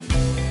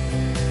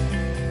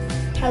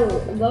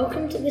Hello and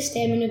welcome to the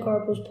STEM and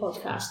Gorbals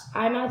podcast.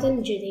 I'm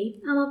Adam Judy.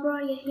 I'm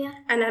Abraya here.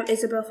 And I'm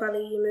Isabel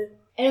Faliyimu.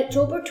 In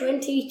October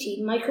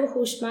 2018, my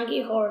co-host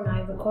Maggie Hoare and I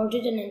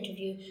recorded an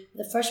interview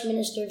with the First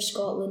Minister of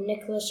Scotland,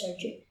 Nicola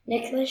Sturgeon.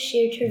 Nicola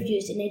shared her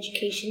views in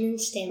education and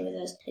STEM with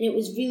us, and it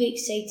was a really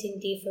exciting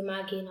day for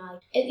Maggie and I.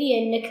 At the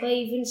end, Nicola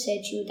even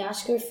said she would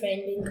ask her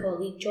friend and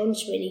colleague John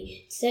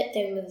Swinney to sit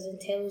down with us and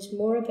tell us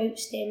more about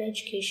STEM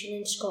education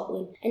in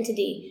Scotland. And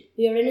today,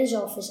 we are in his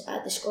office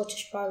at the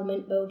Scottish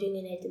Parliament building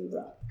in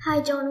Edinburgh.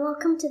 Hi John,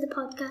 welcome to the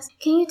podcast.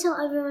 Can you tell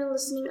everyone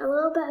listening a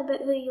little bit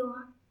about who you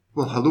are?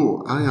 Well,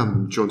 hello, I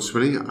am John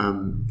Swinney.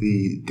 I'm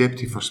the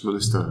Deputy First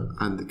Minister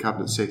and the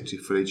Cabinet Secretary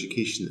for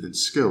Education and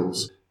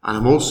Skills, and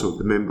I'm also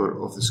the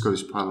member of the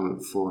Scottish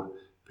Parliament for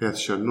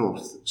Perthshire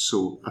North.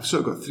 So I've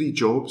sort of got three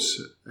jobs.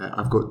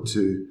 I've got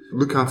to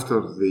look after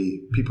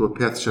the people of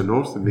Perthshire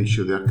North and make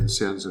sure their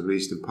concerns are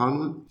raised in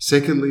Parliament.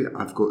 Secondly,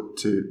 I've got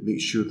to make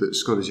sure that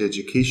Scottish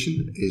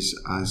education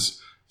is as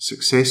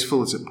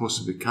successful as it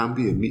possibly can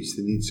be and meets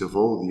the needs of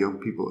all the young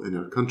people in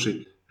our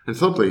country. And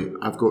thirdly,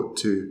 I've got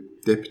to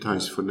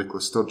deputise for Nicola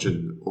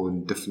Sturgeon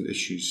on different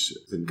issues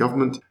in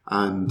government,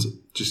 and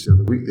just the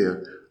other week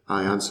there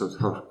I answered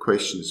her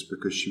questions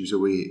because she was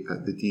away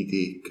at the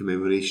D-Day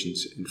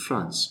commemorations in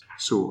France.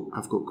 So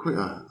I've got quite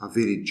a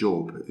varied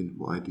job in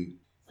what I do.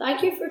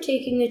 Thank you for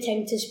taking the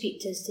time to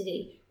speak to us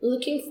today. We're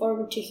looking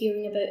forward to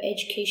hearing about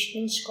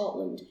education in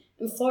Scotland.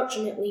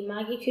 Unfortunately,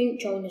 Maggie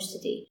couldn't join us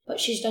today, but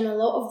she's done a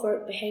lot of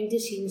work behind the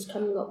scenes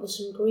coming up with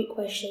some great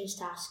questions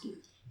to ask you.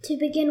 To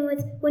begin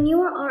with, when you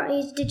were our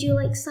age, did you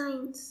like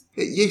science?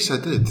 Yes, I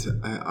did.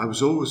 I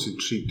was always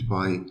intrigued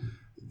by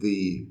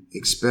the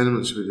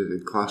experiments we did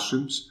in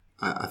classrooms.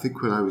 I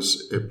think when I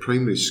was at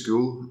primary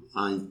school,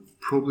 I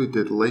probably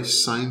did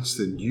less science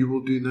than you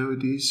will do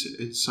nowadays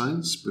in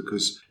science,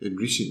 because in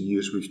recent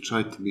years we've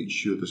tried to make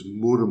sure there's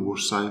more and more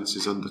science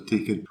is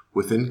undertaken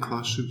within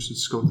classrooms in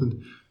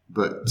Scotland.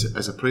 But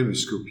as a primary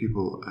school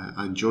pupil,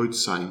 I enjoyed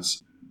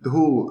science. The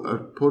whole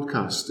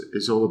podcast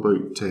is all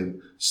about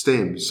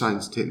STEM,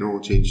 science,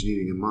 technology,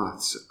 engineering and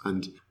maths,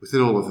 and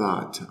within all of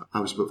that I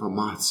was a bit of a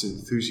maths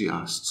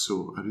enthusiast,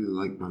 so I really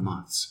like my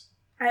maths.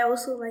 I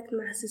also like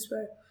maths as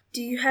well.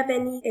 Do you have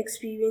any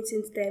experience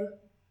in STEM?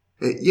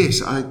 Yes,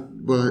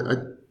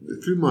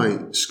 through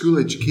my school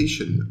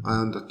education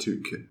I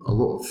undertook a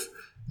lot of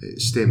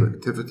STEM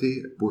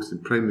activity, both in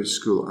primary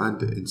school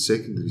and in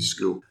secondary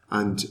school,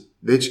 and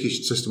the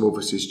education system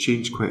obviously has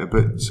changed quite a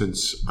bit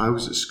since I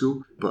was at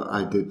school, but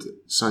I did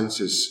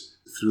sciences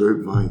throughout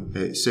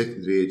my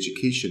secondary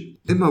education.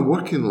 In my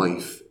working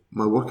life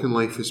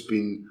has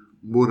been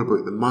more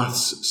about the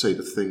maths side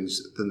of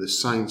things than the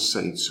science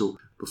side. So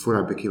before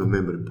I became a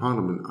member in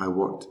Parliament, I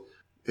worked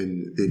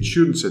in the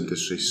insurance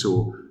industry,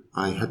 so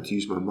I had to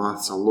use my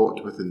maths a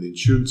lot within the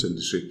insurance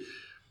industry.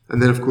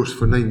 And then, of course,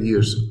 for 9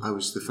 years, I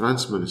was the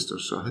Finance Minister,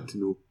 so I had to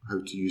know how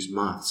to use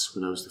maths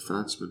when I was the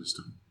Finance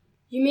Minister.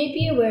 You may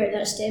be aware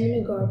that STEM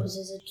in Gorbals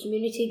is a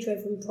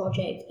community-driven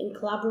project in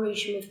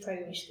collaboration with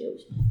primary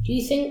schools. Do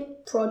you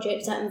think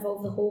projects that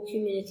involve the whole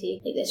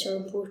community like this are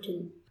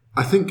important?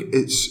 I think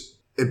it's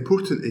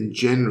important in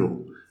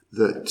general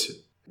that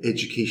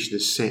education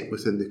is set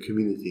within the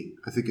community.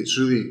 I think it's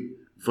really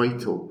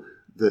vital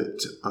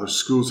that our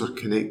schools are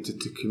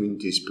connected to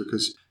communities,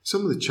 because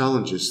some of the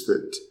challenges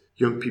that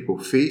young people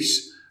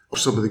face, or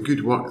some of the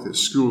good work that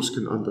schools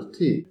can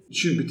undertake,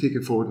 shouldn't be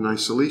taken forward in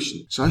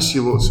isolation. So I see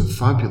lots of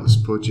fabulous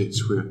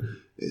projects where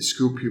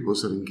school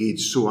pupils are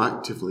engaged so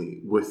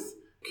actively with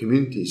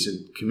communities,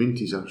 and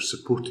communities are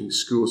supporting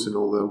schools in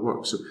all their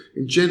work. So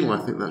in general,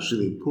 I think that's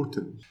really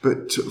important.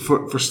 But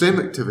for STEM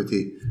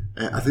activity,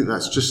 I think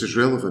that's just as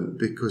relevant,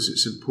 because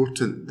it's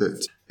important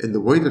that in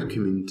the wider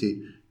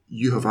community,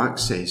 you have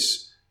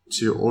access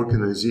to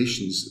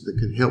organisations that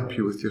can help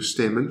you with your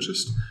STEM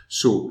interest.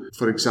 So,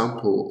 for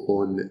example,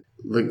 on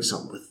links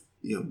up with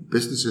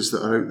businesses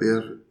that are out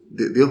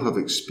there, they'll have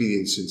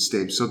experience in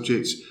STEM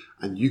subjects,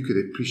 and you could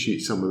appreciate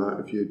some of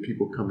that if you had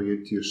people coming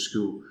into your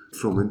school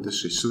from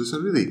industry. So there's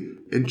a really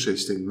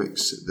interesting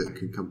mix that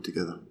can come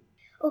together.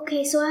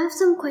 Okay, so I have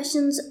some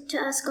questions to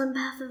ask on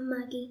behalf of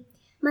Maggie.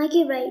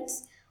 Maggie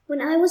writes, when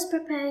I was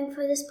preparing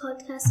for this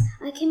podcast,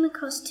 I came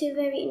across two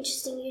very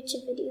interesting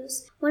YouTube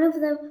videos. One of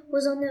them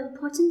was on the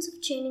importance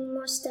of training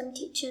more STEM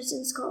teachers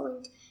in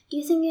Scotland. Do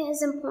you think it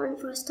is important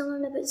for us to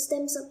learn about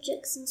STEM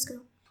subjects in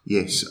school?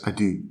 Yes, I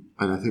do.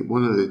 And I think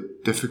one of the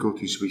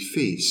difficulties we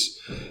face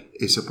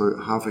is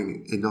about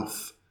having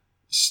enough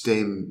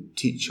STEM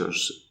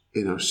teachers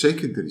in our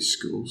secondary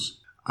schools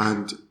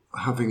and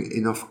having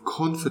enough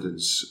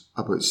confidence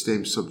about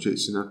STEM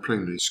subjects in our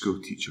primary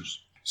school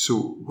teachers.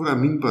 So what I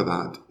mean by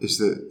that is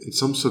that in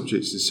some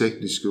subjects in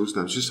secondary schools,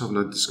 and I was just having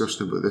a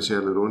discussion about this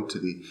earlier on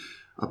today,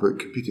 about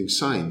computing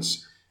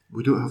science,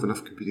 we don't have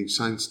enough computing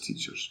science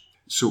teachers.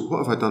 So what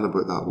have I done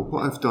about that? Well,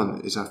 what I've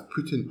done is I've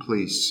put in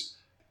place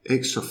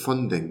extra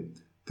funding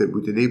that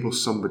would enable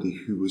somebody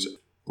who was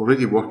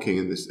already working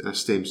in a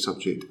STEM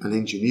subject, an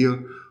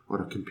engineer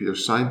or a computer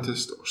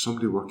scientist or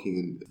somebody working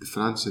in the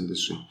finance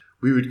industry,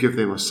 we would give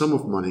them a sum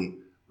of money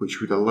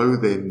which would allow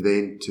them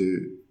then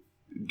to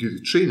do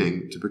the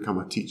training to become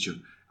a teacher,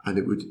 and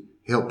it would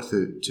help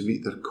to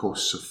meet their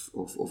costs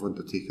of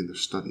undertaking their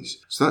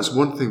studies. So that's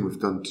one thing we've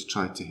done to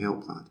try to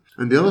help that.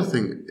 And the other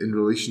thing in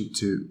relation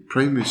to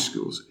primary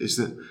schools is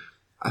that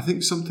I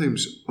think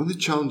sometimes one of the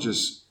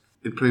challenges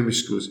in primary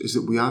schools is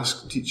that we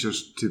ask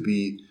teachers to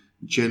be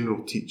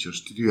general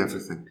teachers, to do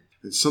everything.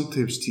 And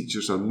sometimes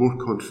teachers are more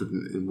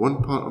confident in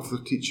one part of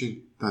their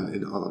teaching than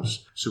in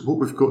others. So what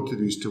we've got to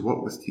do is to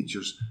work with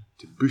teachers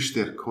to boost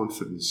their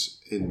confidence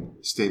in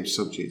STEM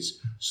subjects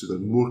so they're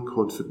more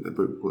confident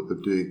about what they're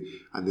doing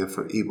and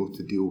therefore able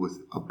to deal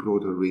with a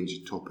broader range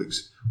of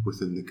topics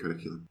within the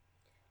curriculum.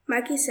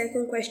 Maggie's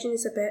second question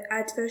is about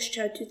Adverse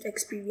Childhood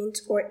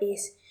Experience, or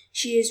ACE.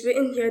 She has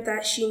written here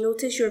that she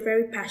noticed you're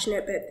very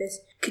passionate about this.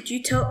 Could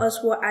you tell us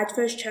what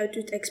Adverse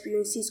Childhood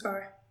Experiences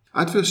are?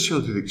 Adverse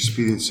childhood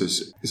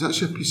experiences is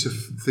actually a piece of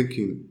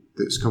thinking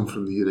that's come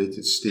from the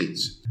United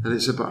States, and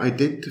it's about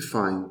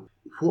identifying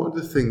what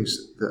are the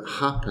things that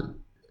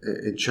happen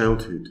in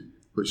childhood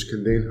which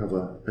can then have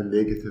a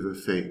negative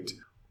effect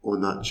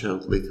on that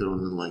child later on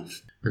in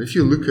life. And if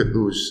you look at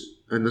those,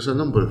 and there's a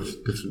number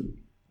of different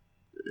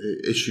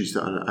issues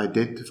that are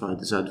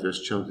identified as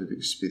adverse childhood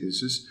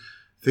experiences,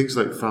 things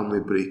like family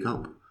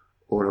breakup,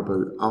 or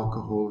about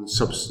alcohol and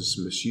substance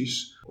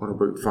misuse, or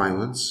about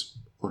violence,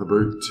 or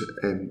about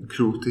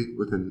cruelty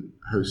within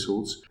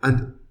households.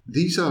 And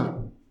these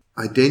are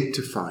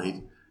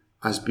identified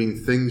as being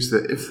things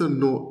that, if they're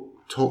not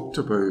talked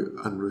about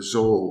and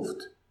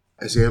resolved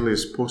as early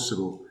as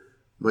possible,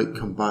 might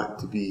come back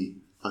to be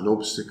an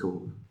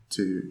obstacle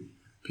to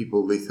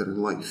people later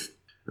in life.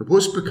 And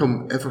what's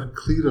become ever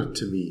clearer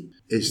to me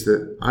is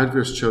that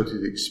adverse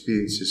childhood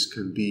experiences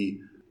can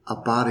be a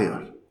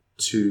barrier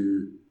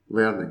to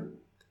learning.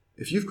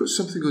 If you've got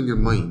something on your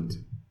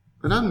mind,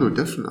 and I'm no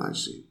different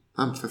actually,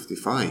 I'm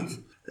 55.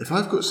 If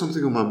I've got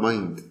something on my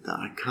mind that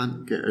I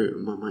can't get out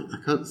of my mind,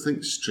 I can't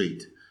think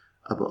straight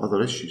about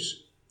other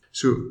issues.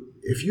 So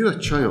if you're a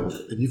child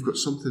and you've got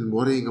something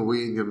worrying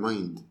away in your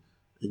mind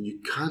and you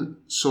can't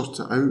sort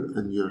it out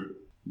and you're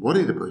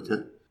worried about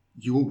it,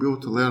 you won't be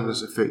able to learn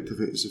as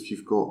effectively as if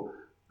you've got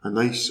a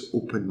nice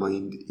open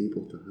mind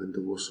able to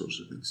handle all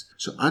sorts of things.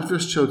 So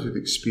adverse childhood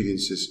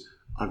experiences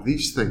are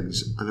these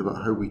things and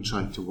about how we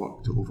try to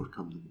work to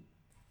overcome them.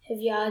 Have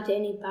you had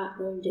any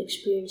background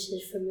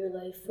experiences from your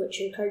life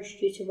which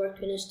encouraged you to work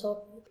on this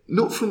topic?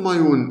 Not from my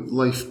own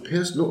life,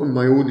 not on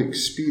my own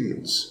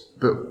experience,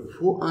 but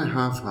what I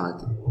have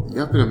had.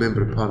 I've been a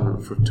Member of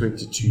Parliament for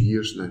 22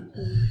 years now,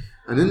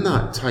 and in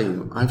that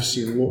time I've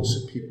seen lots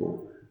of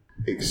people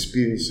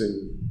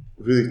experiencing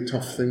really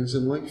tough things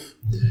in life,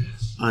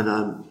 and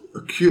I'm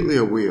acutely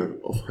aware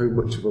of how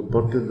much of a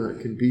burden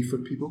that can be for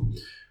people.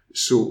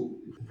 So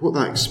what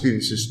that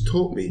experience has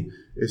taught me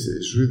is that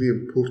it's really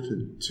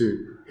important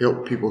to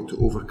help people to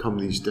overcome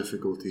these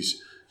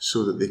difficulties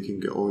so that they can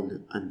get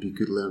on and be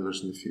good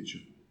learners in the future.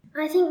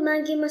 I think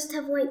Maggie must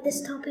have liked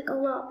this topic a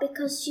lot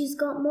because she's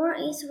got more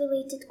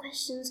ACE-related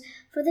questions.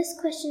 For this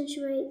question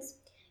she writes,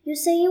 you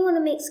say you want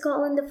to make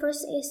Scotland the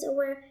first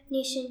ACE-aware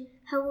nation.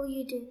 How will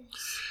you do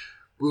this?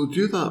 We'll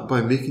do that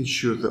by making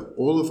sure that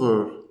all of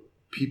our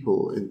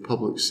people in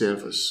public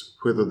service,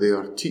 whether they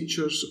are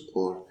teachers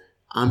or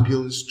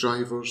ambulance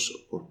drivers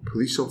or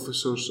police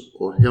officers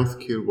or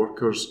healthcare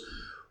workers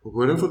or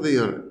wherever they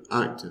are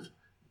active,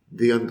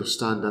 they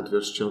understand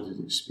adverse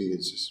childhood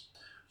experiences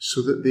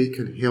so that they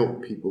can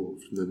help people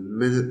from the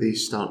minute they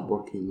start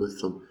working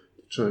with them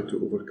to try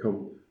to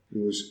overcome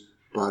those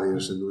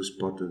barriers and those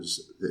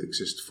burdens that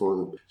exist for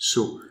them.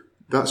 So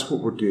that's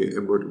what we're doing,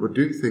 and we're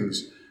doing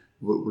things.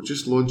 We're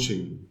just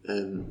launching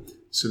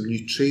some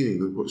new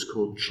training on what's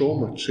called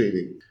trauma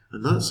training,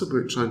 and that's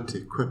about trying to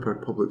equip our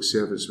public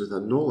servants with a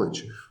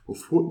knowledge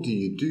of what do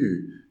you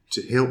do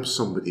to help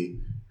somebody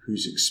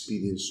who's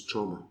experienced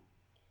trauma.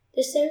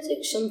 This sounds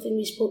like something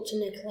we spoke to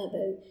Nicola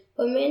about.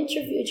 When we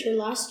interviewed her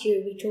last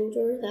year, we told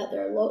her that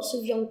there are lots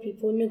of young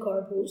people in the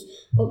Gorbals,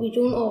 but we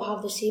don't all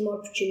have the same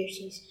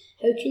opportunities.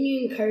 How can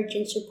you encourage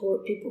and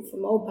support people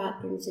from all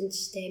backgrounds into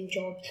STEM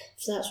jobs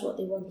if that's what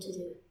they want to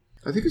do?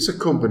 I think it's a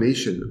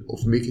combination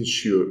of making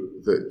sure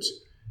that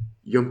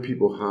young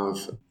people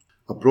have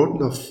a broad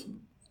enough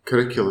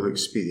curriculum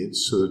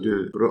experience, so they're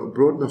doing a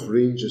broad enough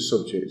range of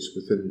subjects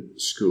within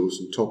schools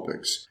and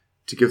topics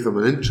to give them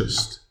an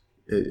interest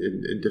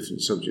in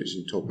different subjects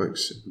and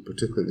topics, in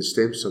particular the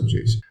STEM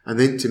subjects, and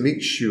then to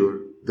make sure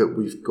that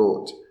we've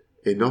got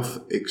enough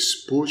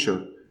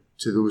exposure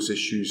to those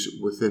issues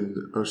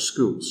within our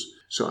schools.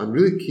 So I'm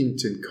really keen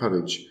to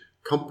encourage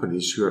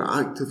companies who are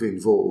actively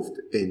involved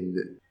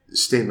in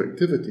STEM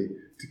activity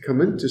to come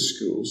into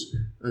schools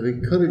and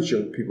encourage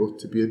young people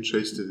to be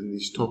interested in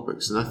these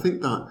topics. And I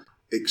think that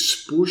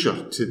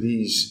exposure to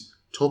these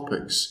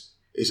topics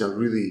is a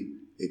really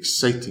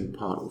exciting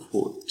part of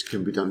what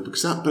can be done,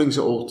 because that brings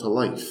it all to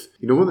life.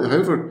 You know,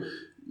 however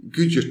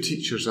good your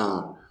teachers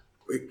are,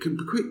 it can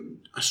be quite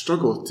a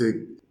struggle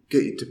to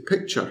get you to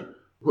picture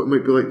what it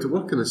might be like to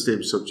work in a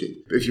STEM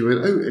subject. But if you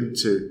went out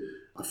into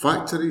a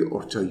factory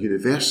or to a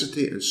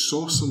university and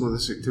saw some of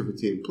this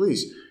activity in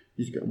place,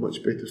 you'd get a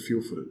much better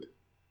feel for it.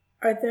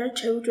 Are there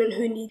children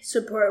who need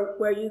support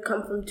where you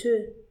come from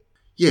too?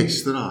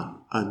 Yes, there are.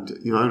 And,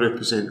 I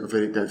represent a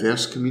very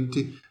diverse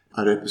community.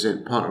 I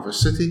represent part of a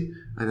city,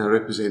 and I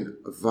represent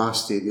a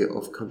vast area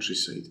of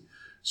countryside.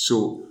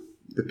 So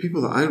the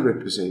people that I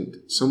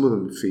represent, some of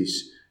them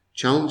face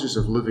challenges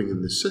of living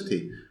in the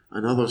city,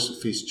 and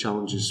others face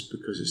challenges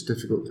because it's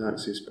difficult to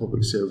access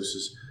public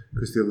services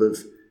because they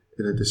live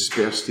in a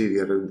dispersed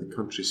area around the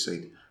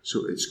countryside.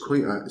 So it's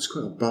quite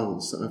a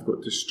balance that I've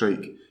got to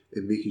strike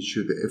in making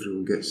sure that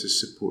everyone gets the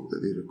support that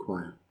they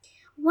require.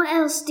 What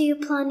else do you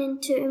plan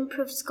to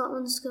improve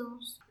Scotland's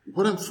schools?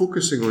 What I'm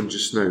focusing on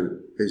just now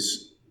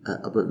is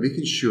about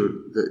making sure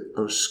that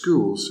our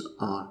schools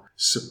are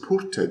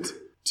supported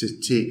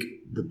to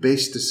take the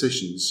best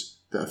decisions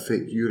that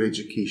affect your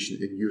education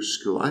in your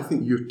school. I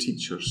think your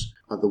teachers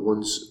are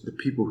the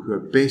people who are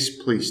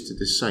best placed to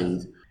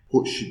decide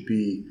what should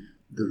be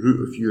the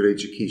route of your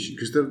education,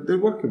 because they're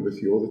working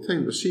with you all the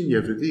time. They're seeing you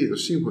every day. They're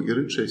seeing what you're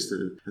interested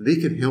in, and they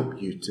can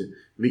help you to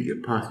make your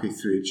pathway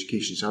through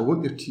education. So I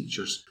want your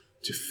teachers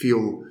to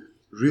feel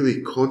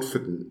really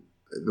confident.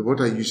 The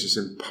word I use is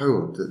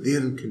empowered, that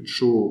they're in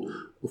control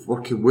of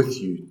working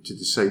with you to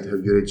decide how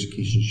your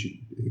education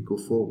should go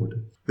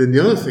forward. Then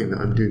the other thing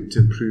that I'm doing to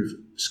improve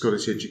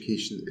Scottish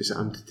education is that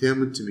I'm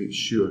determined to make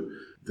sure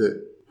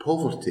that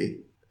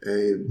poverty,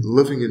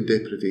 living in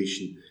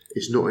deprivation,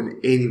 is not in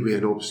any way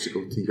an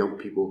obstacle to young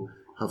people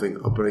having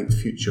a bright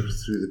future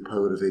through the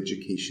power of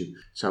education.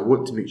 So I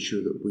want to make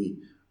sure that we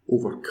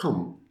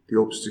overcome the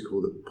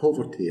obstacle that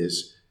poverty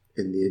is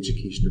in the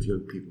education of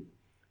young people.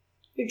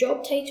 Your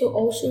job title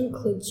also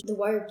includes the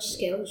word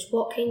skills.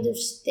 What kind of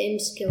STEM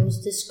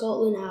skills does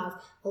Scotland have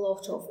a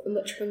lot of, and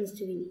which ones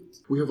do we need?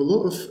 We have a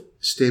lot of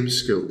STEM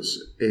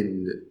skills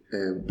in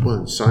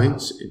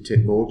science, in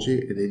technology,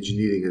 in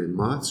engineering and in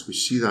maths. We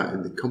see that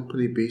in the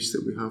company base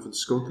that we have in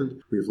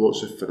Scotland. We have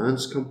lots of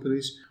finance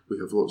companies, we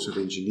have lots of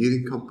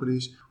engineering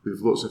companies, we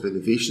have lots of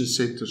innovation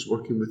centres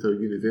working with our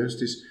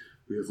universities,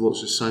 we have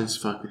lots of science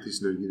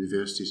faculties in our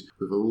universities,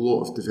 we have a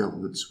lot of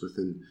developments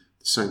within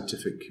the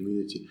scientific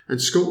community.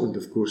 And Scotland,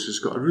 of course, has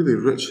got a really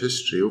rich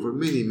history over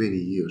many, many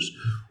years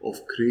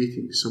of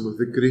creating some of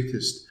the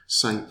greatest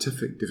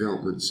scientific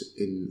developments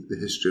in the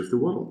history of the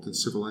world and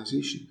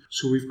civilization.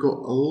 So we've got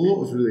a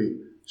lot of really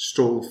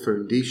strong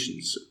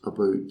foundations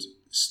about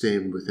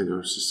STEM within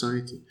our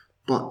society.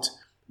 But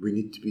we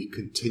need to be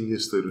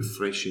continuously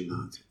refreshing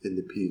that in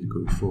the period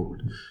going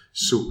forward.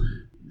 So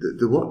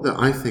the work that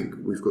I think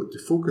we've got to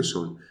focus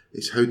on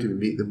is how do we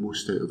make the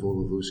most out of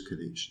all of those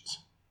connections.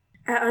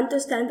 I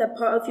understand that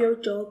part of your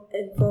job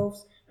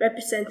involves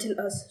representing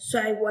us, so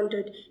I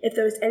wondered if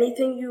there was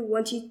anything you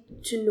wanted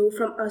to know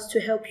from us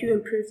to help you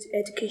improve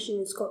education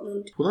in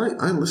Scotland. Well,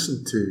 I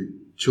listen to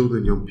children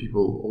and young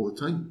people all the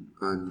time,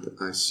 and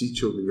I see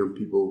children and young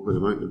people when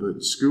I'm out and about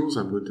in schools.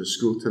 I'm going to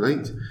school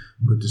tonight.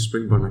 I'm going to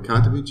Springburn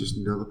Academy, just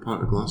in another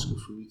part of Glasgow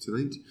for me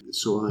tonight.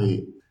 So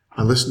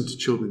I listen to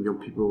children and young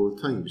people all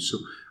the time. So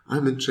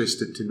I'm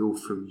interested to know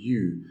from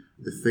you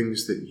the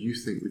things that you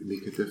think would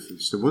make a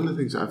difference. And one of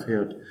the things that I've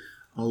heard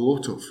a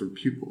lot of from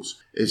pupils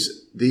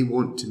is they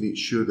want to make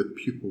sure the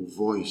pupil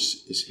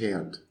voice is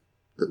heard,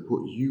 that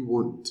what you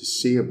want to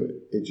say about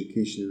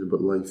education and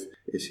about life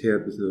is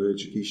heard within our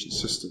education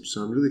system.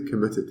 So I'm really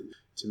committed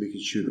to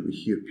making sure that we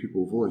hear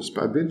pupil voice.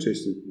 But I'd be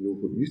interested to know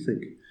what you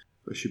think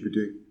I should be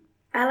doing.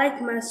 I like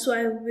maths, so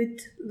I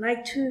would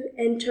like to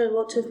enter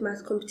lots of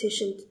maths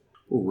competitions.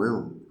 Oh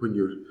well, when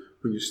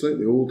you're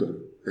slightly older,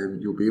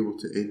 you'll be able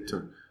to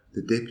enter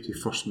the Deputy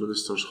First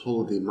Minister's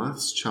Holiday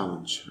Maths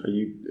Challenge. Are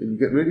you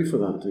getting ready for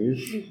that, are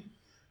you?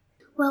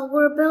 Well,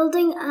 we're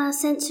building a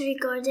sensory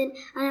garden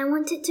and I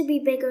want it to be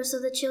bigger so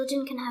the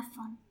children can have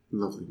fun.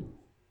 Lovely.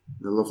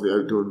 A lovely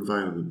outdoor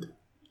environment.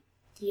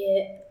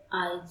 Yeah,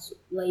 I'd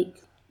like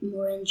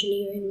more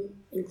engineering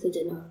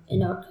included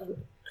in our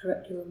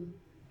curriculum,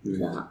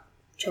 that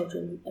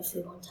children, if they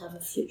want to have a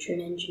future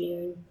in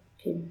engineering,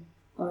 can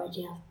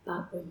already have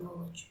background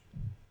knowledge.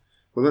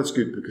 Well, that's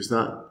good, because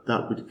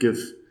that would give...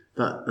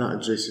 That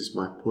addresses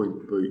my point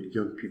about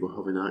young people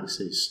having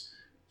access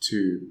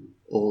to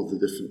all the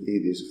different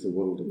areas of the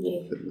world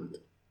involved in that.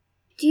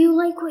 Do you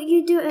like what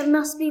you do? It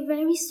must be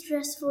very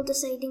stressful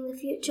deciding the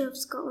future of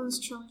Scotland's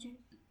children.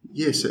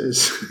 Yes, it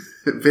is.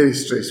 Very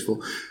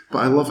stressful, but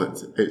I love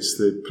it. It's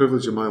the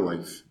privilege of my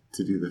life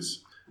to do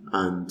this.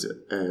 And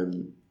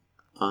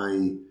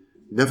I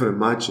never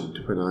imagined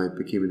when I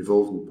became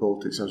involved in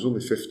politics, I was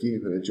only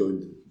 15 when I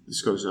joined the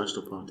Scottish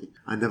National Party,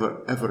 I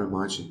never ever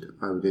imagined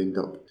I would end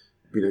up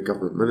being a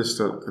government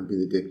minister and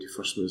being the Deputy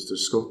First Minister of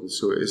Scotland.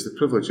 So it is the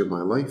privilege of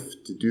my life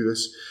to do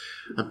this,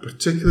 and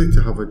particularly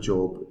to have a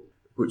job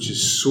which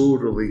is so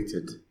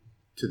related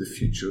to the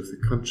future of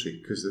the country,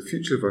 because the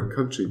future of our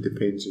country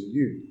depends on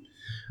you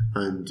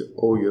and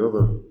all your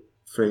other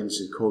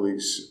friends and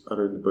colleagues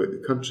around about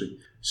the country.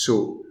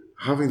 So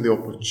having the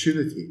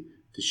opportunity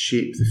to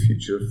shape the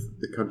future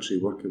of the country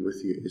working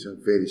with you is a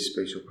very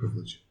special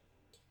privilege.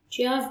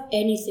 Do you have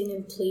anything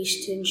in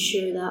place to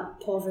ensure that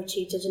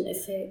poverty doesn't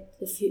affect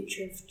the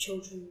future of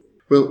children?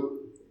 Well,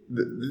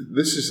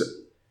 this is,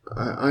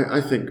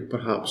 I think,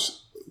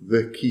 perhaps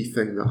the key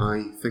thing that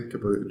I think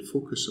about and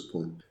focus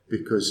upon,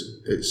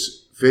 because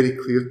it's very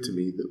clear to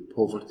me that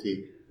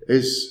poverty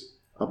is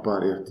a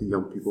barrier to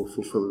young people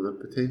fulfilling their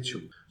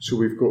potential. So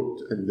we've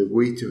got, and the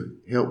way to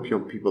help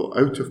young people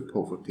out of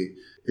poverty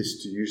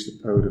is to use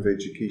the power of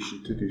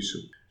education to do so.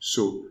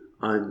 So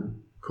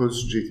I'm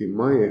concentrating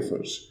my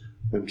efforts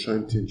on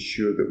trying to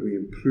ensure that we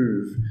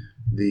improve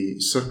the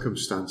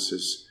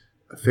circumstances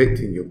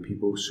affecting young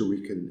people, so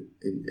we can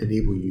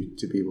enable you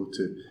to be able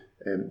to,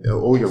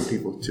 all young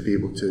people to be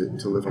able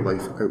to live a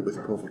life out with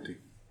poverty.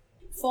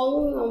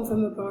 Following on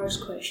from Abar's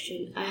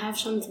question, I have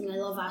something I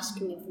love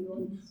asking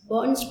everyone.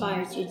 What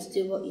inspires you to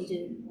do what you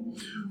do?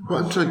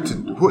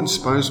 What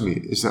inspires me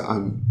is that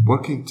I'm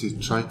working to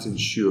try to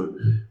ensure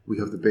we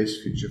have the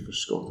best future for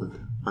Scotland,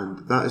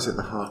 and that is at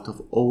the heart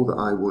of all that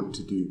I want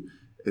to do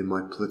in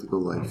my political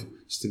life,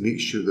 is to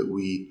make sure that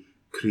we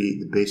create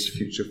the best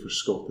future for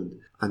Scotland,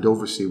 and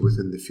obviously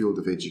within the field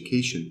of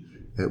education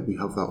we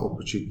have that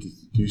opportunity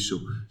to do so.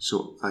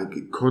 So I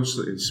get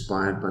constantly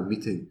inspired by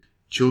meeting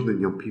children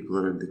and young people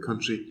around the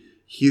country,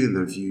 hearing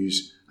their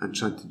views and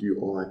trying to do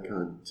all I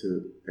can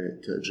to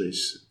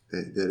address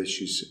their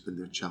issues and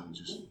their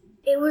challenges.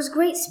 It was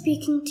great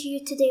speaking to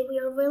you today. We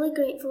are really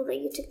grateful that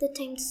you took the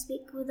time to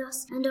speak with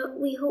us, and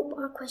we hope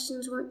our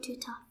questions weren't too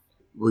tough.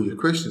 Well, your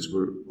questions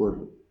were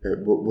they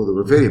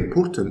were very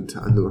important,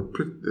 and they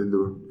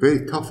were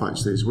very tough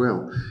actually as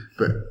well.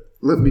 But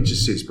let me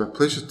just say, it's been a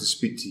pleasure to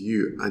speak to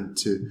you and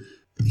to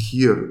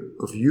hear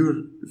of your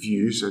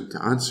views and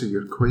to answer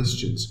your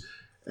questions,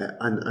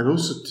 and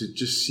also to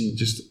just see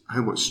just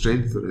how much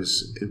strength there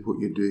is in what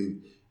you're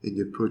doing in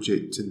your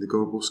project in the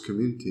Gorbals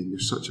community. And you're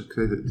such a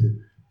credit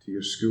to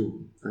your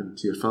school and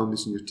to your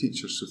families and your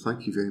teachers. So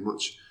thank you very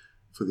much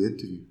for the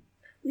interview.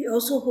 We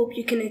also hope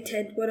you can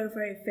attend one of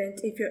our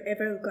events if you're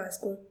ever in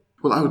Glasgow.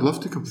 Well, I would love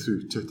to come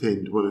through to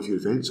attend one of your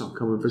events. I'll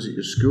come and visit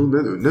your school.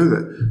 Now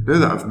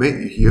that I've met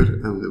you here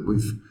and that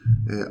we've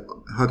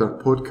had our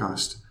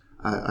podcast,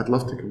 I'd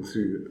love to come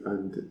through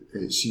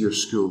and see your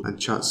school and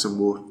chat some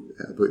more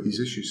about these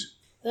issues.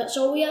 That's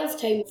all we have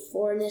time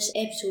for in this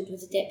episode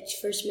with the Deputy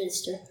First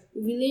Minister.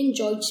 We really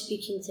enjoyed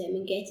speaking to him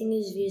and getting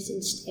his views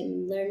in STEM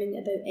and learning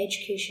about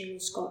education in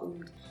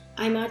Scotland.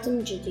 I'm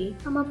Adam Judy.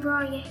 I'm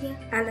Abrar Yahya.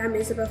 And I'm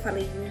Isabel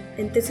Falina.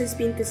 And this has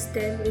been the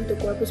STEM in the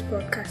Gorbals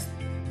podcast.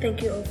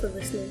 Thank you all for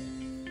listening.